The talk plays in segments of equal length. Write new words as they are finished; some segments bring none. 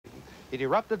It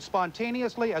erupted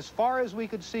spontaneously as far as we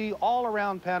could see all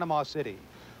around Panama City.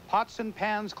 Pots and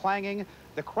pans clanging,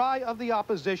 the cry of the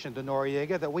opposition to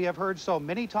Noriega that we have heard so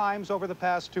many times over the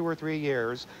past 2 or 3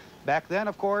 years. Back then,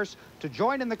 of course, to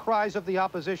join in the cries of the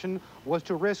opposition was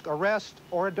to risk arrest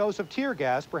or a dose of tear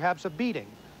gas, perhaps a beating.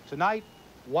 Tonight,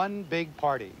 one big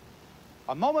party.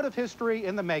 A moment of history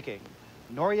in the making.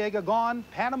 Noriega gone,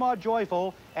 Panama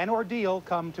joyful, and ordeal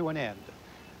come to an end.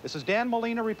 This is Dan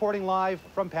Molina reporting live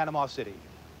from Panama City.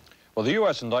 Well, the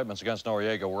U.S. indictments against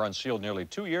Noriega were unsealed nearly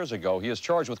 2 years ago. He is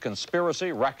charged with conspiracy,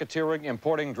 racketeering,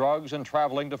 importing drugs, and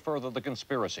traveling to further the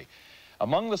conspiracy.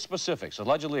 Among the specifics,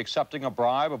 allegedly accepting a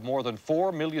bribe of more than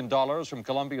 $4 million from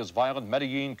Colombia's violent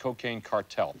Medellin cocaine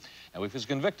cartel. Now, if he's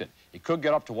convicted, he could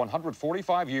get up to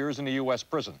 145 years in a U.S.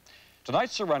 prison.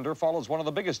 Tonight's surrender follows one of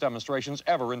the biggest demonstrations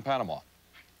ever in Panama.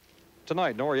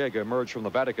 Tonight, Noriega emerged from the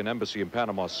Vatican Embassy in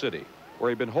Panama City, where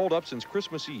he'd been holed up since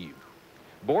Christmas Eve,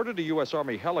 boarded a U.S.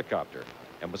 Army helicopter,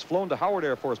 and was flown to Howard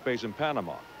Air Force Base in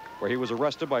Panama, where he was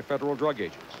arrested by federal drug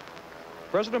agents.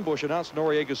 President Bush announced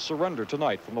Noriega's surrender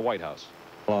tonight from the White House.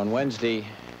 Well, on Wednesday,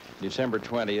 December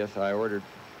 20th, I ordered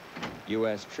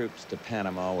U.S. troops to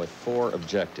Panama with 4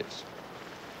 objectives: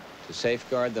 to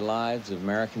safeguard the lives of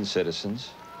American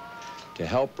citizens, to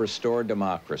help restore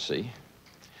democracy,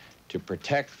 to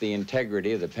protect the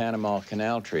integrity of the Panama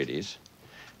Canal treaties,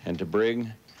 and to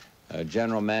bring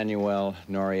General Manuel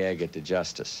Noriega to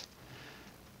justice.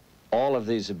 All of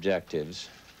these objectives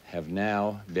have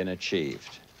now been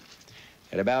achieved.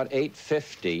 At about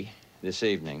 8:50 this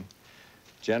evening,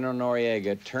 General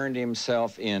Noriega turned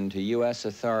himself in to U.S.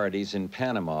 authorities in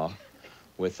Panama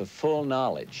with the full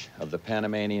knowledge of the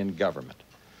Panamanian government.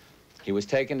 He was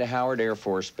taken to Howard Air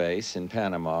Force Base in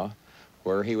Panama,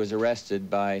 where he was arrested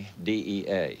by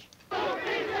DEA.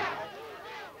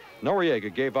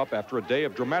 Noriega gave up after a day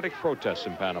of dramatic protests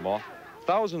in Panama.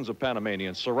 Thousands of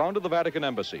Panamanians surrounded the Vatican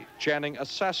Embassy, chanting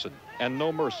 "Assassin" and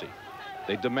 "No mercy."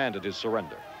 They demanded his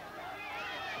surrender.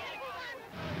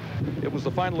 It was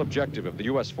the final objective of the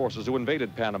U.S. forces who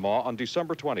invaded Panama on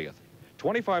December 20th.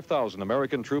 25,000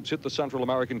 American troops hit the Central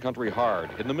American country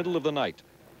hard in the middle of the night.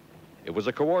 It was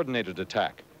a coordinated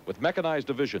attack with mechanized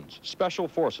divisions, special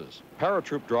forces,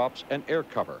 paratroop drops, and air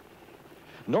cover.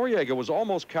 Noriega was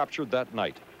almost captured that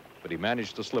night, but he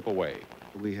managed to slip away.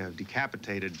 We have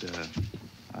decapitated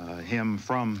him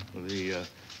from the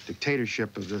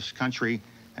dictatorship of this country,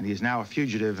 and he is now a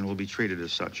fugitive and will be treated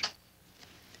as such.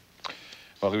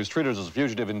 Well, he was treated as a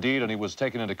fugitive indeed, and he was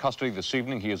taken into custody this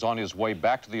evening. He is on his way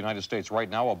back to the United States right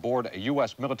now aboard a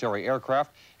U.S. military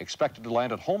aircraft, expected to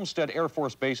land at Homestead Air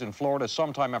Force Base in Florida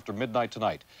sometime after midnight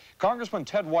tonight. Congressman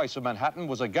Ted Weiss of Manhattan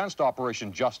was against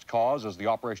Operation Just Cause, as the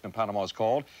operation in Panama is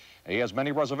called. And he has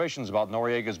many reservations about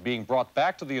Noriega's being brought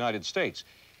back to the United States.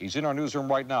 He's in our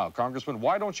newsroom right now. Congressman,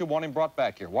 why don't you want him brought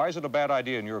back here? Why is it a bad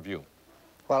idea in your view?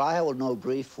 Well, I hold no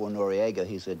grief for Noriega.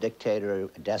 He's a dictator,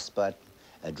 a despot,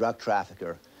 a drug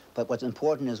trafficker. But what's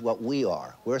important is what we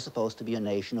are. We're supposed to be a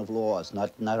nation of laws,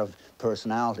 not of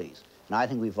personalities. And I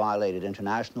think we violated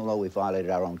international law, we violated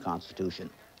our own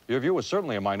Constitution. Your view is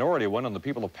certainly a minority one, and the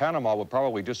people of Panama would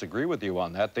probably disagree with you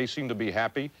on that. They seem to be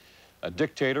happy. A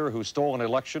dictator who stole an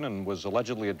election and was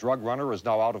allegedly a drug runner is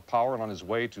now out of power and on his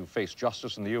way to face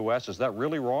justice in the U.S. Is that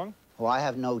really wrong? Well, I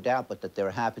have no doubt but that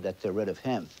they're happy that they're rid of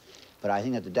him. But I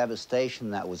think that the devastation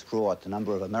that was brought, the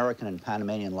number of American and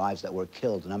Panamanian lives that were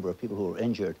killed, the number of people who were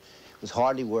injured, was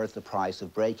hardly worth the price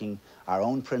of breaking our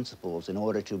own principles in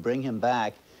order to bring him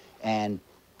back and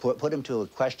put him to a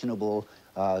questionable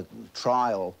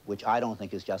trial, which I don't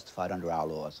think is justified under our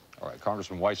laws. All right,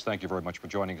 Congressman Weiss, thank you very much for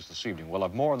joining us this evening. We'll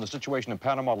have more on the situation in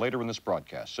Panama later in this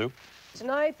broadcast. Sue?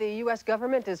 Tonight, the U.S.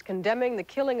 government is condemning the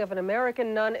killing of an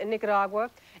American nun in Nicaragua,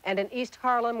 and in East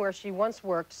Harlem, where she once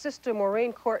worked, Sister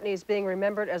Maureen Courtney is being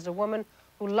remembered as a woman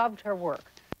who loved her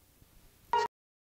work.